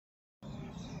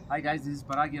Hi guys, this is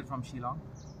Parag here from Shillong.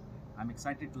 I'm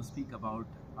excited to speak about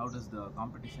how does the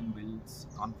competition builds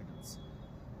confidence.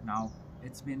 Now,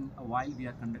 it's been a while we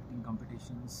are conducting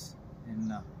competitions in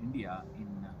India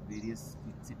in various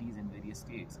cities and various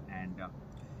states, and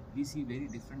we see very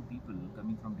different people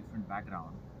coming from different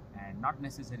background, and not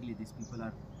necessarily these people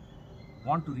are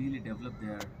want to really develop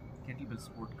their kettlebell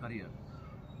sport career,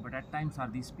 but at times are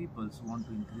these people who want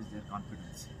to increase their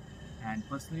confidence. And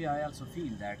personally, I also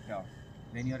feel that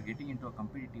when you are getting into a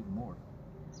competitive mode,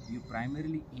 you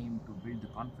primarily aim to build the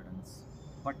confidence,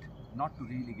 but not to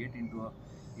really get into a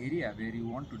area where you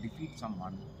want to defeat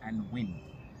someone and win.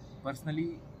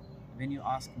 Personally, when you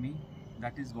ask me,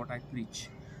 that is what I preach.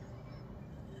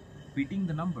 Beating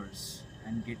the numbers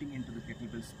and getting into the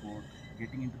kettlebell sport,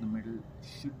 getting into the medal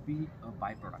should be a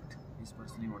byproduct, is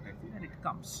personally what I feel, and it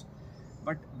comes.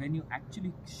 But when you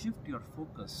actually shift your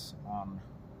focus on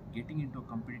getting into a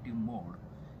competitive mode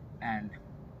and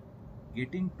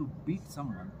getting to beat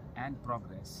someone and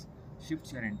progress,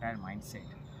 shifts your entire mindset.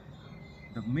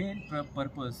 The main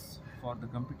purpose for the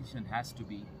competition has to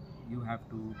be you have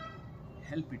to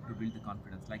help it to build the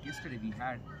confidence. Like yesterday, we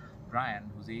had Brian,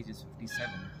 whose age is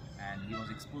 57, and he was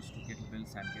exposed to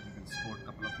kettlebells and kettlebell sport a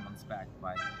couple of months back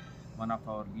by one of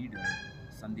our leader,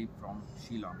 Sandeep from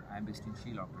Shillong. I am based in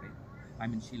Shillong today.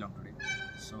 I'm in Shillong today.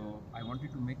 So I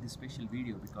wanted to make this special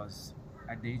video because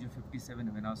at the age of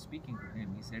 57, when I was speaking to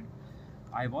him, he said,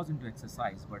 I was into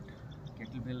exercise, but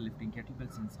lifting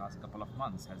kettlebell since last couple of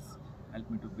months has helped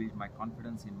me to build my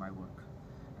confidence in my work.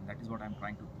 And that is what I'm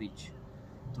trying to preach.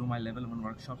 Through my level 1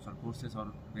 workshops or courses or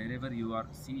wherever you are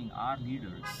seeing our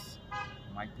leaders,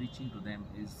 my preaching to them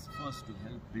is first to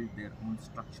help build their own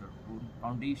structure, own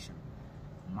foundation,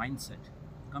 mindset.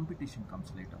 Competition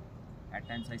comes later. At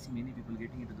times I see many people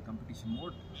getting into the competition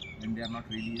mode when they are not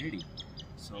really ready.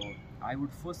 So I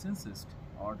would first insist,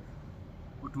 or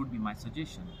what would be my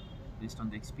suggestion based on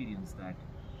the experience, that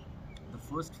the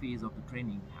first phase of the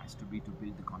training has to be to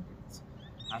build the confidence,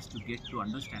 has to get to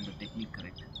understand the technique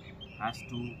correct, has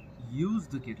to use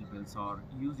the kettlebells or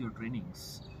use your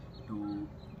trainings to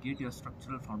get your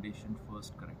structural foundation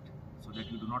first correct, so that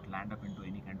you do not land up into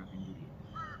any kind of injury.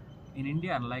 In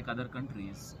India, unlike other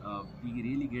countries, we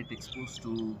really get exposed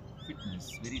to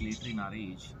fitness very later in our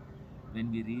age,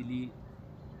 when we really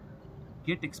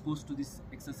get exposed to these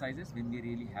exercises when we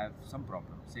really have some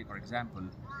problem. Say for example,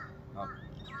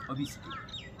 obesity,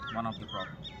 one of the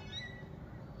problems.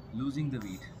 Losing the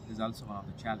weight is also one of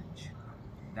the challenge.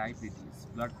 Diabetes,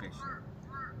 blood pressure,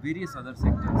 various other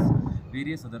sectors,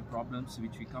 various other problems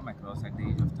which we come across at the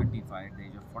age of 35, at the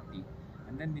age of 40,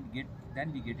 and then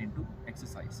we get into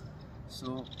exercise.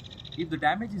 So if the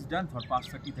damage is done for past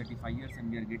 30-35 years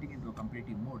and we are getting into a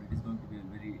competitive mode, it is going to be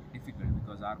very difficult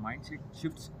because our mindset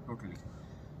shifts totally.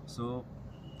 So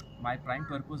my prime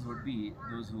purpose would be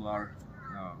those who are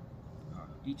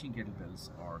teaching kettlebells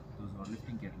or those who are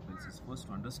lifting kettlebells is first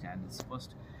to understand this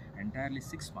first entirely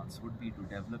 6 months would be to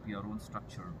develop your own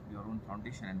structure, your own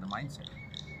foundation and the mindset,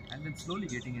 and then slowly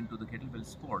getting into the kettlebell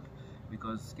sport,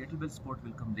 because kettlebell sport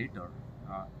will come later.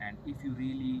 And if you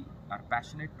really are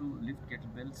passionate to lift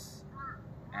kettlebells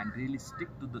and really stick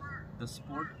to the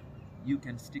sport, you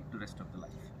can stick to rest of the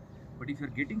life. But if you're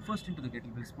getting first into the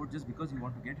kettlebell sport just because you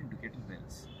want to get into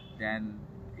kettlebells, then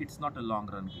it's not a long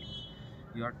run game.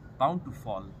 You are bound to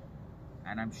fall,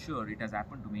 and I'm sure it has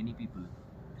happened to many people.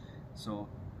 So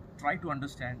try to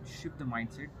understand, shift the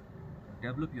mindset,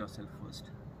 develop yourself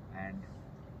first, and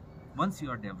once you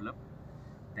are developed,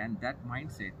 then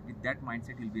with that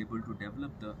mindset you'll be able to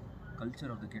develop the culture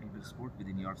of the kettlebell sport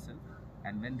within yourself.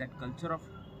 And when that culture of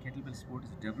kettlebell sport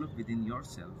is developed within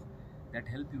yourself, that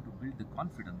help you to build the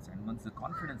confidence, and once the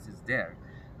confidence is there,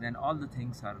 then all the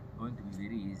things are going to be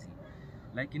very easy.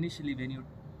 Like initially when you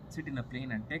sit in a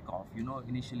plane and take off,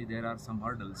 initially there are some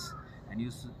hurdles, and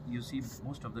you see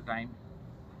most of the time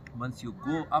once you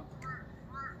go up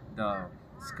the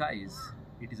skies,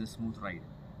 it is a smooth ride.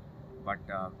 But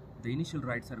the initial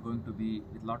rides are going to be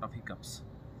with lot of hiccups,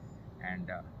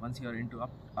 and once you are into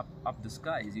up the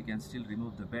skies, you can still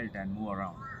remove the belt and move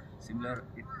around.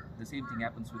 The same thing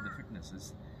happens with the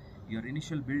fitnesses. Your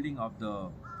initial building of the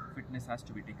fitness has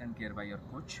to be taken care by your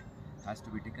coach, has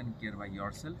to be taken care by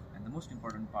yourself, and the most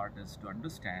important part is to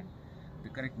understand the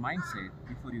correct mindset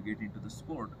before you get into the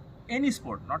sport. Any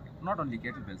sport, not only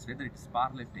kettlebells, whether it's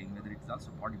powerlifting, whether it's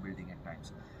also bodybuilding at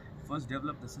times. First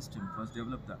develop the system, first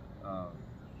develop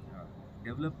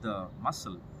the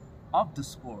muscle of the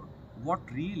sport, what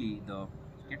really the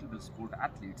kettlebell sport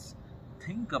athletes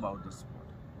think about the sport.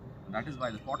 And that is why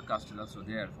the podcast is also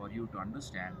there, for you to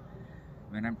understand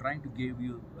when I'm trying to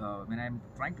when I'm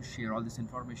trying to share all this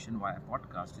information via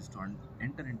podcast, is to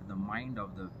enter into the mind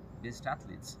of the best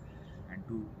athletes and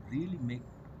to really make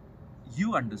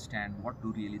you understand what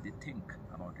do really they think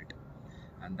about it.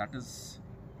 And that is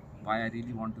why I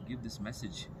really want to give this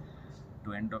message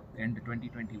to end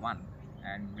 2021.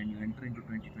 And when you enter into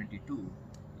 2022,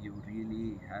 you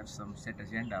really have some set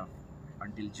agenda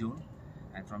until June.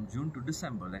 And from June to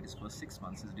December, that is first 6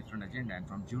 months, is different agenda. And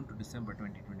from June to December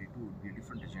 2022 would be a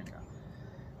different agenda.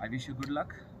 I wish you good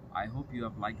luck. I hope you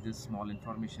have liked this small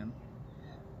information.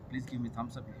 Please give me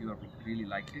thumbs up if you have really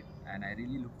liked it. And I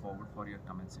really look forward for your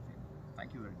comments again.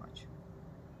 Thank you very much.